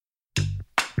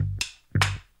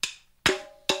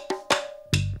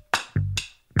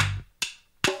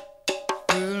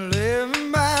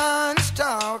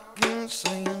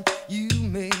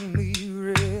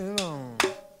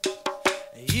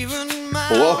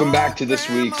Welcome back to this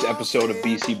week's episode of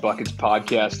BC Buckets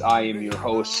Podcast. I am your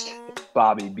host,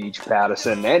 Bobby Beach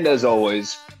Pattison, and as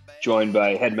always, joined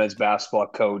by head men's basketball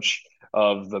coach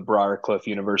of the Briarcliff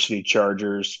University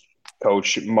Chargers,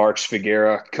 Coach Marks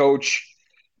Figuera. Coach,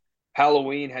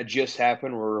 Halloween had just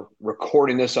happened. We're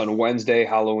recording this on Wednesday,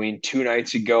 Halloween 2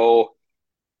 nights ago.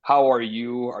 How are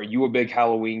you? Are you a big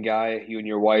Halloween guy? You and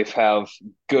your wife have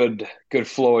good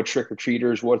flow of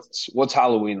trick-or-treaters. What's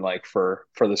Halloween like for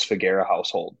this Figuera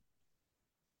household?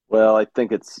 Well, I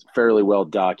think it's fairly well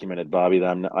documented, Bobby,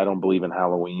 that I don't believe in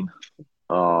Halloween.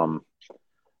 Um,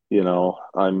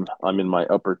 I'm in my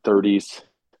upper 30s.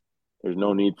 There's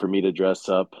no need for me to dress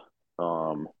up.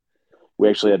 Um, we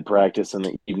actually had practice in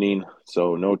the evening,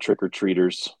 so no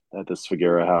trick-or-treaters at this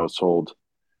Figuera household.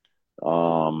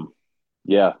 Um,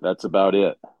 yeah, that's about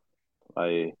it.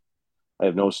 I I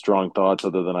have no strong thoughts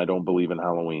other than I don't believe in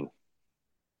Halloween.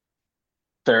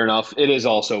 Fair enough. It is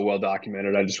also well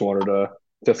documented. I just wanted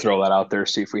to throw that out there,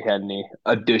 see if we had any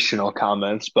additional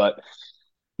comments. But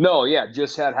no, yeah,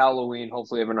 just had Halloween.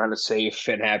 Hopefully everyone had a safe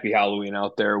and happy Halloween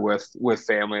out there with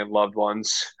family and loved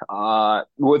ones.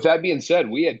 With that being said,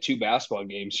 we had two basketball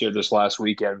games here this last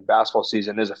weekend. Basketball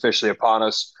season is officially upon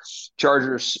us.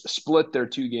 Chargers split their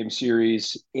two-game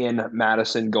series in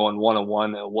Madison, going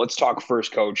 1-1. Let's talk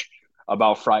first, Coach,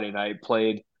 about Friday night.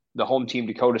 Played the home team,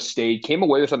 Dakota State, came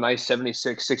away with a nice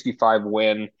 76-65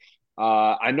 win.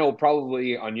 I know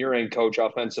probably on your end, Coach,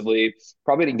 offensively,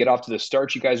 probably didn't get off to the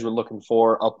start you guys were looking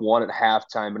for, up one at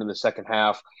halftime, and in the second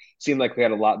half, seemed like we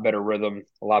had a lot better rhythm,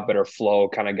 a lot better flow,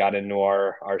 kind of got into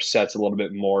our sets a little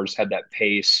bit more, just had that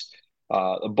pace.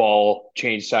 The ball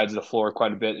changed sides of the floor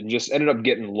quite a bit and just ended up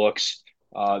getting looks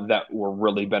that were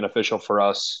really beneficial for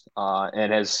us,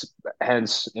 and has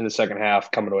hence in the second half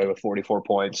coming away with 44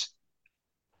 points.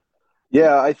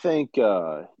 Yeah, I think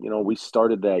we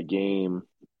started that game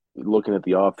looking at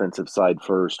the offensive side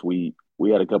first. We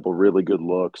had a couple really good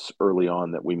looks early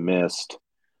on that we missed.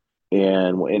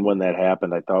 And when that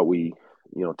happened, I thought we,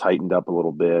 tightened up a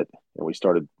little bit and we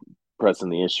started pressing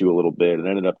the issue a little bit and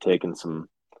ended up taking some,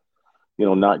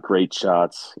 not great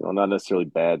shots, not necessarily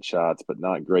bad shots, but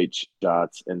not great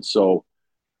shots. And so,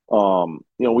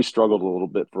 we struggled a little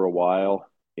bit for a while.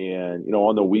 And,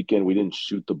 on the weekend, we didn't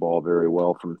shoot the ball very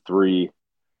well from three.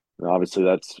 And obviously,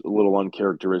 that's a little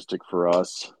uncharacteristic for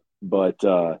us. But,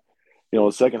 the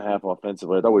second half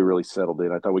offensively, I thought we really settled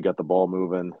in. I thought we got the ball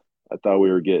moving. I thought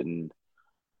we were getting,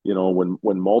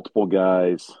 when multiple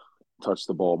guys touch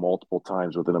the ball multiple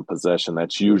times within a possession,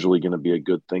 that's usually going to be a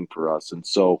good thing for us. And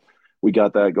so we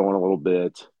got that going a little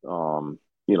bit.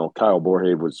 Kyle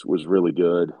Borhave was really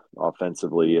good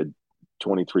offensively. He had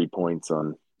 23 points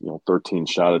on 13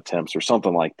 shot attempts or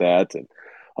something like that. And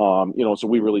so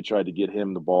we really tried to get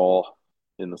him the ball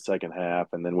in the second half,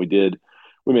 and then we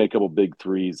made a couple big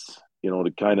threes,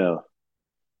 to kind of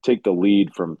take the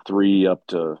lead from three up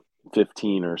to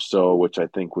 15 or so, which I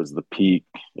think was the peak.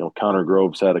 Connor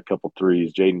Groves had a couple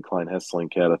threes. Jaden Klein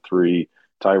Hesslink had a three.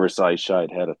 Tyrus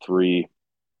Eyeshide had a three,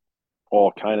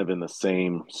 all kind of in the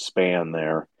same span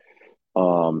there.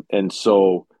 And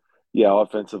so, yeah,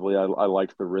 offensively, I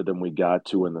liked the rhythm we got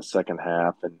to in the second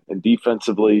half. And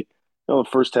defensively, the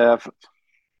first half,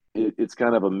 it's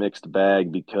kind of a mixed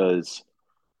bag because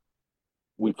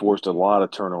we forced a lot of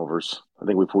turnovers. I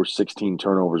think we forced 16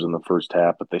 turnovers in the first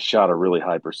half, but they shot a really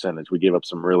high percentage. We gave up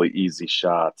some really easy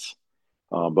shots,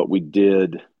 but we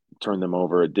did turn them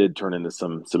over. It did turn into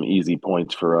some easy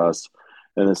points for us.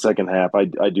 In the second half,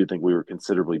 I do think we were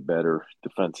considerably better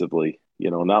defensively.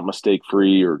 Not mistake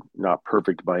free or not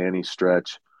perfect by any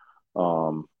stretch,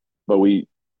 but we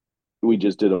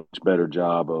just did a much better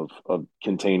job of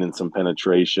containing some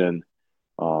penetration,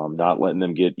 not letting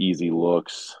them get easy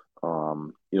looks.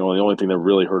 The only thing that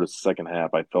really hurt us the second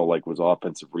half, I felt like, was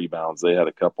offensive rebounds. They had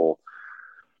a couple,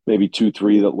 maybe two,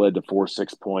 three that led to 4,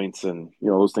 6 points, and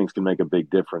those things can make a big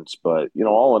difference. But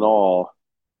all in all,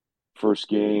 first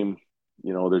game,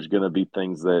 there's going to be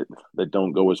things that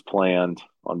don't go as planned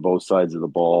on both sides of the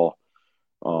ball.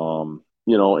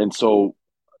 And so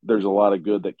there's a lot of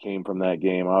good that came from that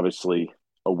game. Obviously,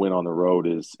 a win on the road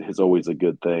is always a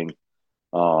good thing.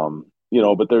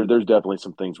 But there's definitely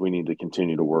some things we need to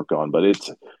continue to work on. But it's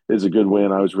a good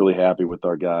win. I was really happy with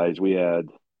our guys. We had,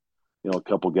 a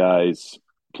couple guys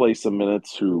play some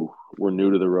minutes who were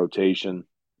new to the rotation.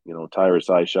 Tyrus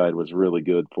Eyeshide was really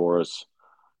good for us.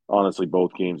 Honestly,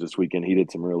 both games this weekend, he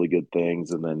did some really good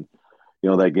things. And then,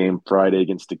 that game Friday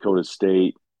against Dakota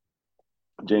State,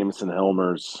 Jamison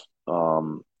Helmers,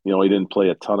 he didn't play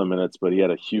a ton of minutes, but he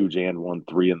had a huge and 1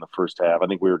 3 in the first half. I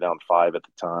think we were down 5 at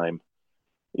the time.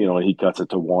 And he cuts it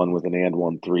to 1 with an and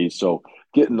 1 3. So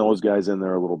getting those guys in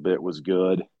there a little bit was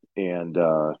good. And,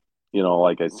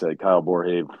 like I said, Kyle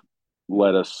Borhave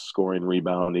led us scoring,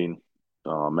 rebounding.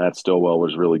 Matt Stillwell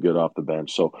was really good off the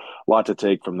bench. So a lot to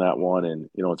take from that one. And,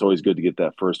 it's always good to get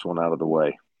that first one out of the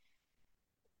way.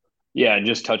 Yeah, and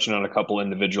just touching on a couple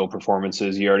individual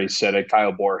performances, you already said it.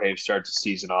 Kyle Borhave starts the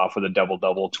season off with a double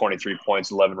double, 23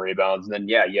 points, 11 rebounds. And then,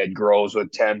 yeah, you had Groves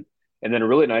with 10. And then a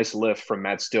really nice lift from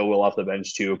Matt Stillwell off the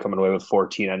bench, too, coming away with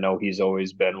 14. I know he's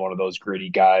always been one of those gritty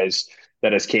guys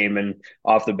that has came in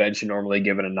off the bench and normally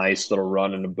given a nice little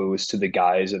run and a boost to the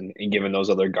guys and giving those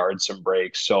other guards some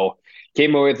breaks. So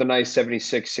came away with a nice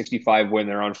 76-65 win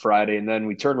there on Friday. And then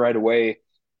we turned right away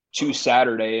to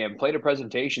Saturday and played a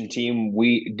presentation team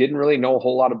we didn't really know a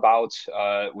whole lot about.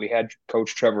 We had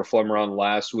Coach Trevor Flemmer on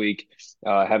last week,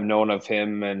 have known of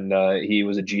him, and he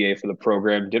was a GA for the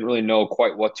program. Didn't really know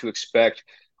quite what to expect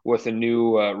with a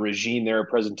new regime there.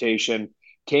 Presentation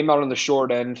came out on the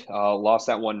short end, lost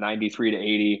that one 93 to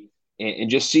 80, and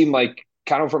just seemed like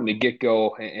kind of from the get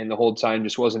go and the whole time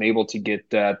just wasn't able to get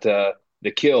that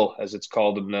the kill as it's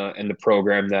called in the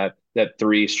program that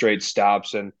three straight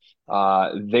stops and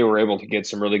they were able to get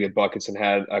some really good buckets and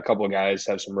had a couple of guys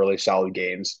have some really solid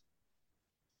games.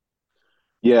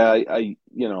 Yeah,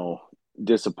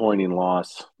 disappointing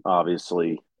loss,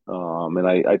 obviously. And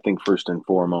I think first and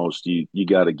foremost, you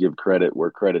got to give credit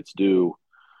where credit's due.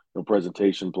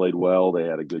 Presentation played well. They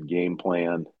had a good game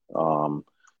plan.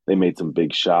 They made some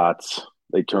big shots.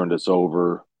 They turned us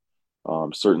over,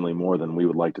 certainly more than we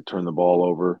would like to turn the ball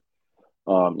over.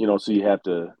 So you have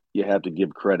to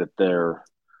give credit there.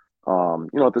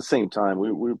 At the same time,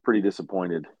 we were pretty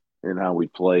disappointed in how we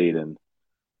played, and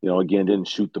again, didn't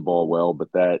shoot the ball well.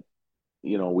 But that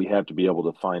we have to be able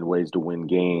to find ways to win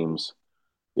games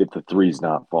if the three's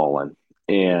not falling.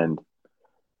 And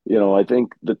I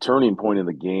think the turning point in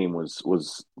the game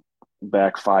was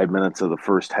back 5 minutes of the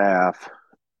first half.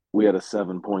 We had a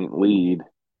 7 point lead,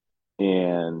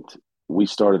 and we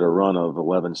started a run of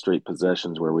 11 straight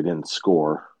possessions where we didn't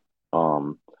score.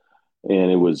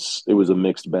 And it was a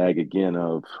mixed bag again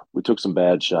of we took some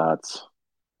bad shots,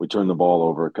 we turned the ball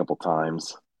over a couple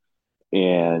times,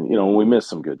 and we missed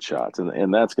some good shots,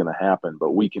 and that's going to happen.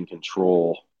 But we can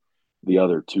control the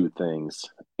other two things,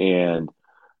 and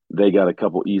they got a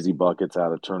couple easy buckets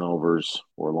out of turnovers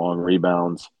or long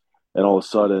rebounds, and all of a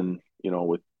sudden,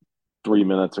 with 3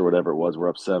 minutes or whatever it was, we're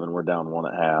up seven, we're down one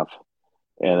at half,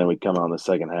 and then we come out in the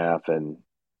second half, and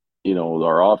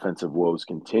our offensive woes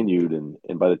continued, and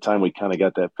by the time we kind of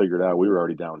got that figured out, we were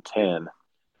already down 10,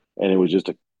 and it was just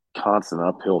a constant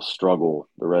uphill struggle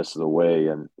the rest of the way.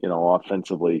 And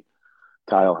offensively,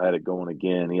 Kyle had it going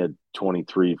again. He had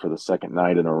 23 for the second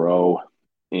night in a row,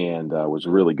 and was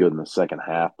really good in the second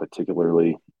half,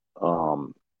 particularly.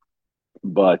 Um,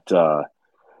 but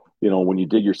when you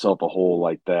dig yourself a hole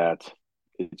like that,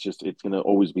 it's going to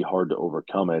always be hard to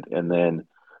overcome it. And then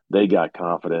they got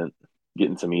confident,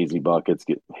 getting some easy buckets,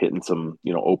 hitting some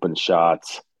open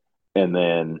shots, and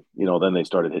then they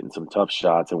started hitting some tough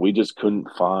shots, and we just couldn't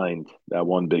find that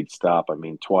one big stop. I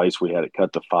mean, twice we had it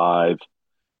cut to 5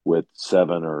 with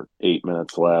 7 or 8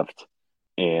 minutes left,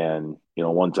 and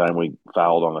one time we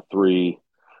fouled on a three.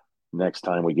 Next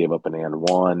time we gave up an and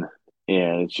one,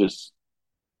 and it's just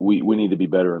we need to be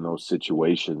better in those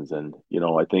situations. And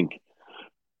I think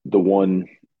the one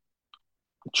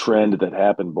trend that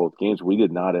happened both games, we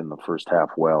did not end the first half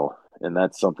well, and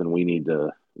that's something we need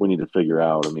to figure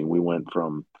out. I mean, we went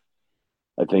from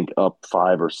I think up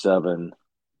 5 or 7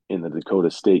 in the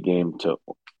Dakota State game to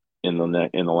in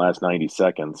the last 90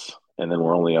 seconds, and then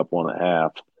we're only up one and a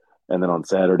half. And then on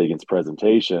Saturday against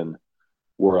Presentation,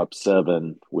 we're up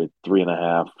 7 with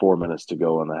 3.5, 4 minutes to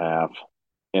go in the half,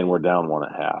 and we're down one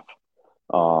and a half.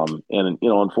 And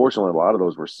unfortunately, a lot of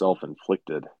those were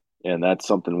self-inflicted, and that's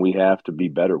something we have to be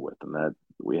better with, and that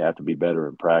we have to be better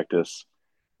in practice.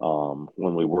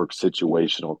 When we work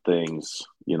situational things,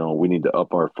 we need to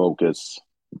up our focus.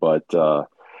 But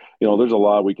there's a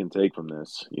lot we can take from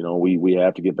this. We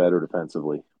have to get better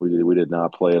defensively. We did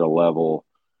not play at a level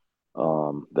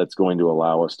that's going to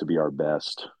allow us to be our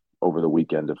best over the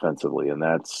weekend defensively, and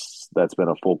that's been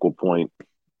a focal point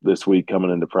this week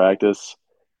coming into practice.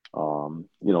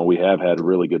 We have had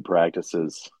really good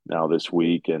practices now this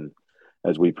week, and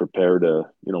as we prepare to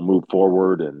move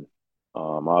forward, and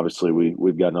obviously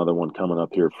we've got another one coming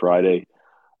up here Friday.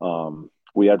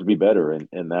 We have to be better,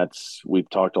 and that's we've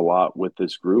talked a lot with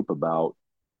this group about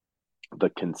the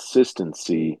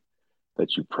consistency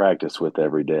that you practice with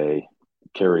every day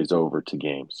carries over to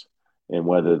games. And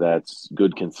whether that's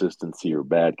good consistency or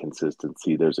bad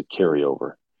consistency, there's a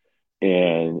carryover.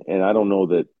 And I don't know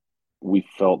that we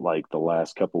felt like the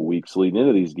last couple of weeks leading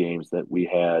into these games that we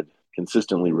had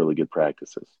consistently really good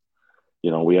practices.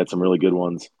 We had some really good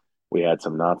ones. We had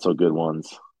some not so good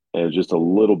ones. And it was just a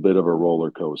little bit of a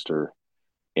roller coaster.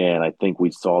 And I think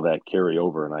we saw that carry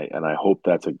over. And I hope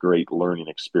that's a great learning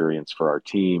experience for our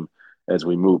team as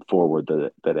we move forward,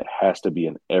 that it has to be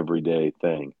an everyday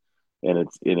thing. And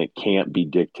it can't be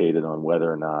dictated on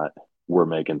whether or not we're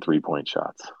making 3-point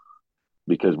shots,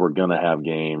 because we're gonna have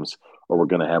games, or we're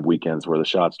gonna have weekends where the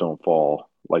shots don't fall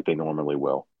like they normally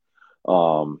will.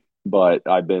 But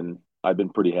I've been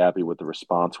pretty happy with the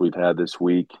response we've had this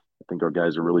week. I think our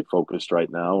guys are really focused right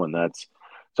now, and that's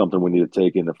something we need to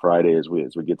take into Friday as we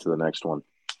get to the next one.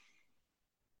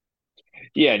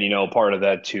 Yeah, and part of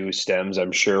that too stems,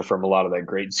 I'm sure, from a lot of that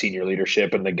great senior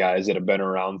leadership and the guys that have been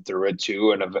around through it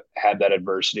too and have had that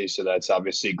adversity. So that's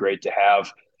obviously great to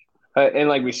have. And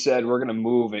like we said, we're going to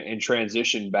move and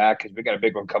transition back because we got a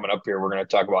big one coming up here. We're going to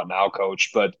talk about now,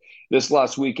 coach. But this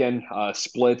last weekend,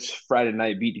 splits Friday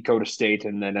night, beat Dakota State,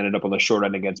 and then ended up on the short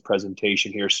end against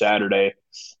Presentation here Saturday.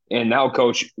 And now,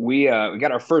 coach, we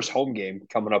got our first home game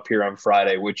coming up here on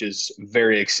Friday, which is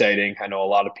very exciting. I know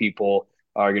a lot of people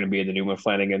are going to be in the Newman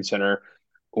Flanagan Center.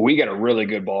 We got a really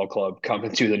good ball club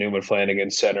coming to the Newman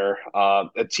Flanagan Center,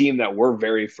 a team that we're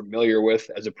very familiar with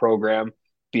as a program,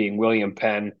 being William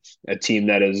Penn, a team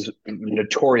that is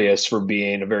notorious for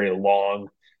being a very long,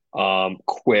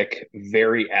 quick,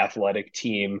 very athletic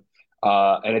team,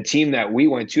 and a team that we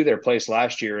went to their place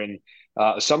last year. And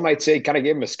some might say kind of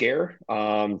gave them a scare.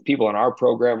 People in our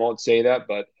program won't say that,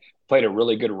 but played a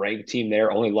really good ranked team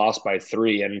there, only lost by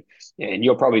 3. And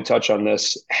you'll probably touch on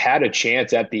this, had a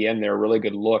chance at the end there, a really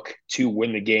good look to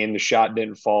win the game. The shot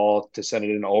didn't fall to send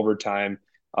it in overtime.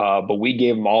 But we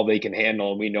gave them all they can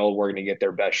handle, and we know we're going to get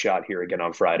their best shot here again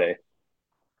on Friday.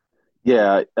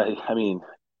 Yeah, I mean,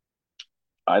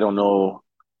 I don't know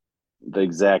the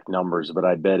exact numbers, but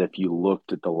I bet if you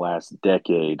looked at the last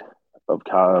decade of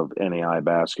NAI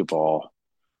basketball,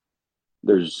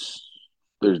 there's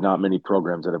there's not many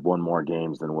programs that have won more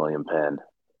games than William Penn.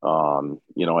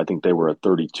 I think they were a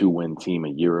 32 win team a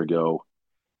year ago.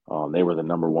 They were the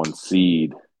number one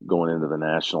seed going into the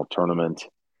national tournament.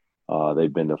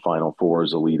 They've been to Final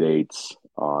Fours, Elite Eights.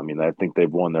 I think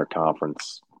they've won their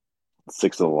conference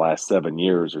 6 of the last 7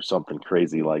 years or something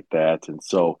crazy like that. And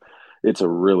so it's a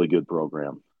really good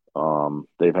program.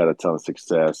 They've had a ton of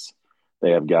success.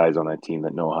 They have guys on that team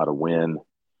that know how to win.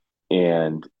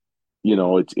 And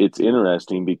it's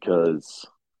interesting because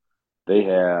they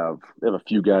have a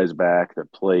few guys back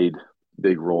that played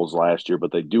big roles last year,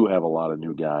 but they do have a lot of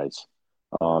new guys.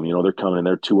 They're coming in,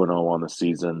 they're 2-0 on the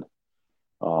season.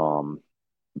 Um,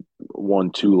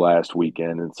 1-2 last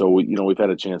weekend, and so we've had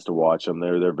a chance to watch them.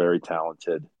 They're very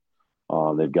talented.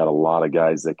 They've got a lot of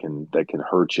guys that can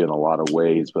hurt you in a lot of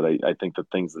ways. But I think the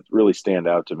things that really stand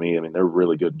out to me, I mean, they're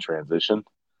really good in transition.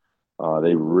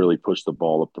 They really push the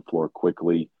ball up the floor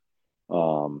quickly.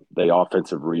 They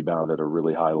offensive rebound at a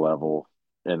really high level,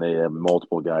 and they have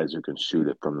multiple guys who can shoot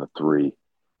it from the three.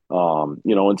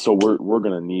 And so we're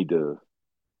going to need to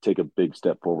take a big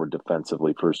step forward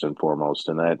defensively first and foremost,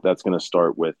 and that's going to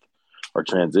start with our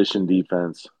transition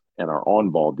defense and our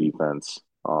on-ball defense,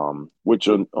 which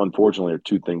unfortunately are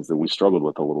two things that we struggled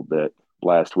with a little bit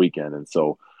last weekend. And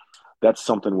so that's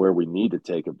something where we need to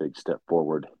take a big step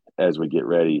forward as we get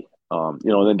ready. And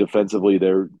then defensively,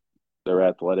 they're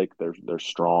athletic, they're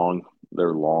strong,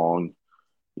 they're long.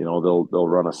 They'll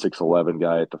run a 6'11"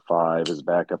 guy at the 5, his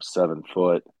backup 7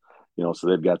 foot. So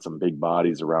they've got some big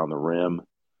bodies around the rim.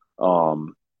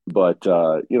 But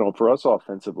for us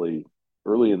offensively,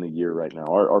 early in the year right now,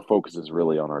 our focus is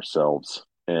really on ourselves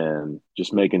and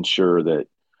just making sure that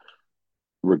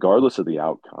regardless of the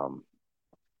outcome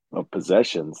of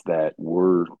possessions, that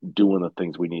we're doing the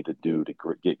things we need to do to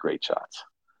get great shots.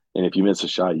 And if you miss a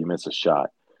shot, you miss a shot.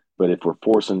 But if we're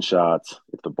forcing shots,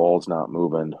 if the ball's not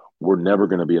moving, we're never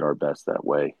going to be at our best that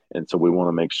way. And so we want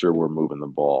to make sure we're moving the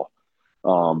ball.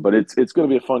 But it's going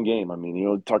to be a fun game. I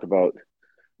mean, talk about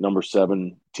number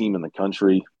 7 team in the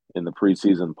country in the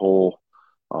preseason poll,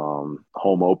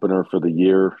 home opener for the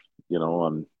year.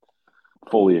 I'm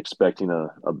fully expecting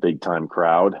a big time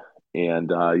crowd,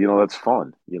 and that's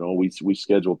fun. We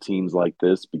schedule teams like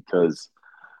this because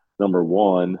number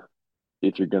one,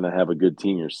 if you're going to have a good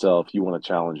team yourself, you want to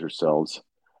challenge yourselves,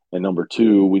 and number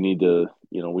two, we need to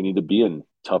be in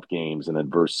tough games and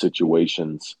adverse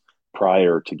situations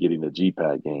prior to getting to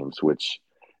GPAC games, which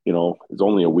is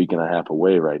only a week and a half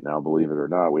away right now. Believe it or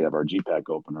not, we have our GPAC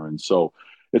opener, and so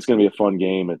it's going to be a fun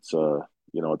game. It's a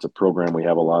program we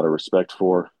have a lot of respect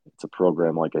for. It's a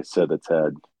program, like I said, that's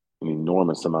had an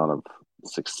enormous amount of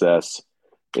success,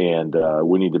 and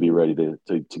we need to be ready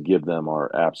to give them our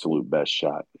absolute best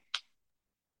shot.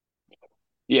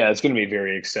 Yeah, it's going to be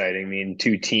very exciting. I mean,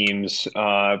 two teams,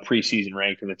 preseason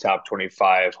ranked in the top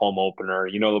 25, home opener.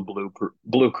 You know, the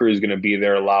Blue Crew is going to be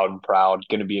there, loud and proud.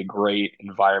 Going to be a great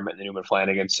environment in the Newman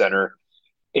Flanagan Center.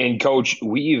 And Coach,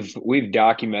 we've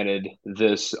documented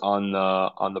this on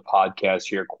the podcast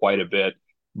here quite a bit,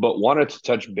 but wanted to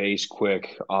touch base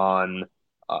quick on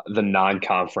the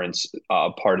non-conference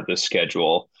part of the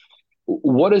schedule.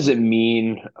 What does it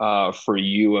mean for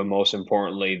you, and most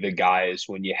importantly, the guys,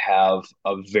 when you have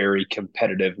a very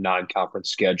competitive non-conference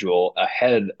schedule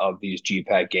ahead of these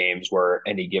GPAC games, where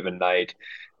any given night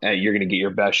you're going to get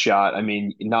your best shot? I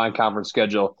mean, non-conference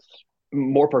schedule,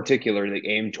 more particularly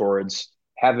aimed towards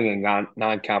having a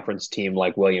non-conference team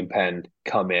like William Penn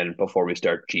come in before we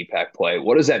start GPAC play.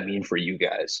 What does that mean for you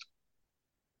guys?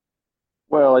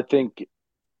 Well,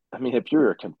 I mean, if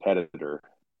you're a competitor,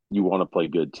 you want to play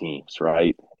good teams,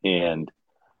 right? And,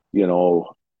 you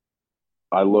know,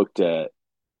 I looked at,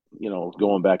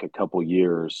 going back a couple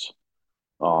years,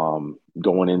 going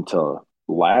into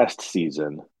last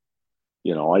season,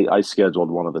 I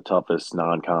scheduled one of the toughest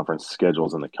non-conference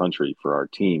schedules in the country for our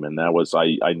team, and that was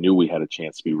I knew we had a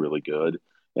chance to be really good,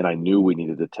 and I knew we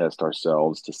needed to test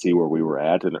ourselves to see where we were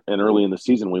at. And early in the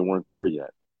season, we weren't there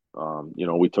yet.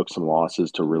 We took some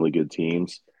losses to really good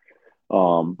teams,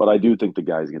 but I do think the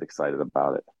guys get excited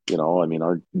about it. I mean,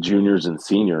 our juniors and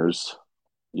seniors,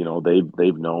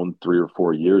 they've known 3 or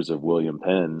 4 years of William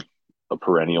Penn, a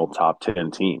perennial top 10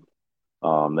 team.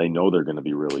 They know they're going to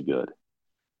be really good.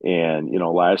 And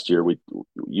last year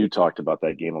you talked about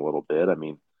that game a little bit. I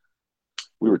mean,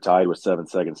 we were tied with 7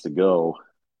 seconds to go.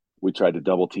 We tried to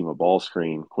double team a ball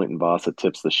screen. Quentin Vasa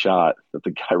tips the shot that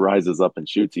the guy rises up and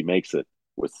shoots. He makes it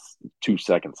with 2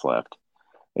 seconds left,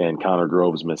 and Connor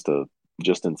Groves missed a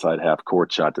just inside half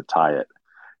court shot to tie it.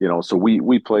 So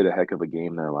we played a heck of a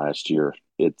game there last year.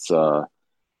 It's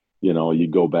you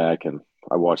go back and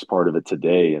I watched part of it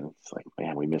today, and it's like,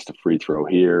 man, we missed a free throw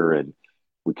here, and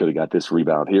we could have got this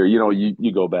rebound here.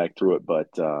 You go back through it,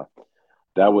 but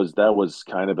that was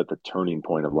kind of at the turning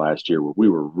point of last year where we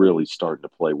were really starting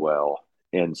to play well,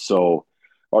 and so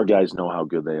our guys know how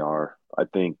good they are. I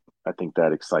think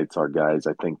that excites our guys.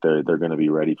 I think they're going to be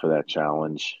ready for that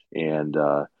challenge, and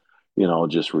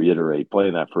just reiterate,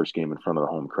 playing that first game in front of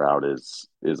the home crowd is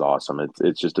awesome.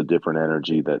 It's just a different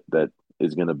energy that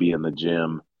is going to be in the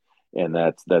gym, and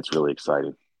that's really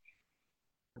exciting.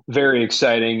 Very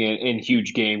exciting and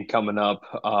huge game coming up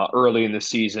early in the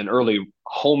season, early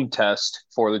home test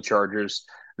for the Chargers.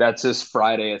 That's this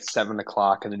Friday at 7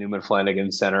 o'clock in the Newman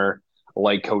Flanagan Center.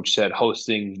 Like Coach said,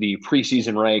 hosting the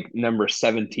preseason ranked number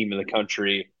 7 team in the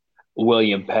country,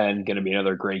 William Penn. Going to be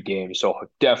another great game. So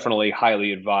definitely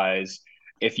highly advised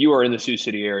if you are in the Sioux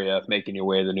City area, making your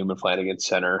way to the Newman Flanagan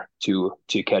Center to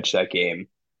catch that game.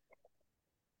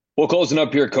 Well, closing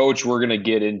up here, Coach, we're going to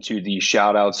get into the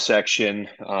shout out section.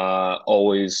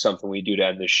 Always something we do to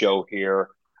end the show here.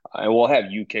 And we'll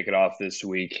have you kick it off this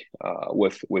week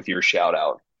with your shout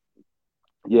out.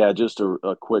 Yeah, just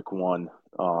a quick one.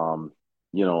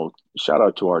 Shout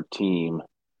out to our team.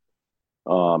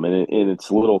 And it's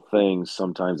little things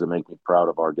sometimes that make me proud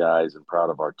of our guys and proud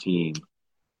of our team.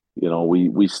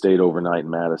 We stayed overnight in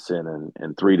Madison,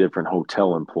 and 3 different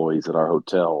hotel employees at our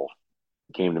hotel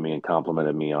came to me and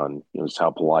complimented me on just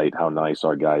how polite, how nice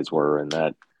our guys were, and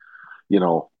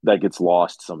that gets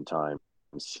lost sometimes.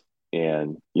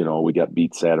 And we got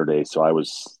beat Saturday, so I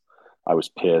was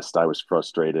pissed, I was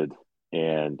frustrated,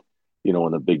 and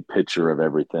in the big picture of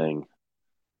everything,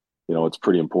 it's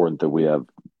pretty important that we have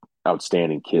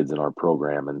outstanding kids in our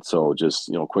program, and so just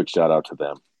quick shout out to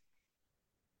them.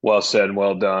 Well said,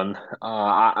 well done.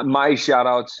 My shout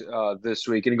outs this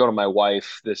week, and go to my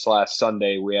wife. This last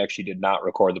Sunday, we actually did not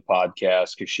record the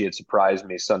podcast because she had surprised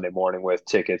me Sunday morning with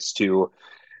tickets to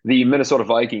the Minnesota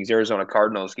Vikings Arizona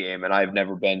Cardinals game, and I've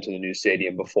never been to the new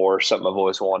stadium before. Something I've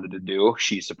always wanted to do.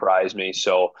 She surprised me,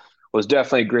 so it was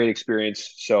definitely a great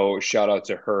experience. So shout out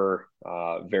to her.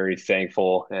 Very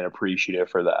thankful and appreciative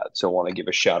for that. So I want to give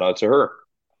a shout out to her.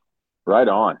 Right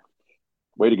on.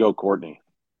 Way to go, Courtney.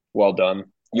 Well done.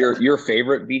 Your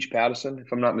favorite Beach Pattison,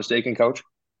 if I'm not mistaken, Coach.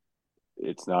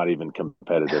 It's not even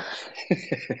competitive.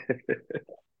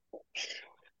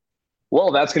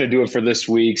 Well, that's going to do it for this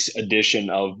week's edition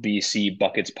of BC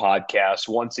Buckets Podcast.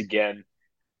 Once again,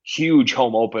 huge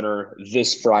home opener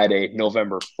this Friday,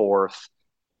 November 4th.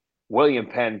 William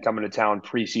Penn coming to town,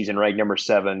 preseason ranked number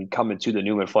 7, coming to the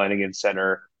Newman Flanagan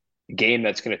Center. Game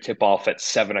that's going to tip off at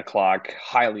 7 o'clock.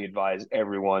 Highly advise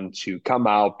everyone to come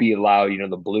out, be loud.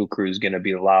 The Blue Crew is going to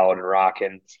be loud and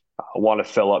rocking. I want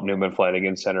to fill up Newman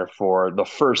Flanagan Center for the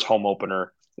first home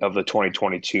opener of the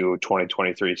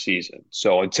 2022-2023 season.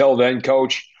 So until then,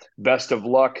 Coach, Best of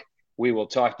luck. We will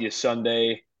talk to you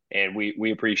Sunday, and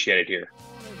we appreciate it here.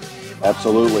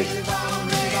 Absolutely.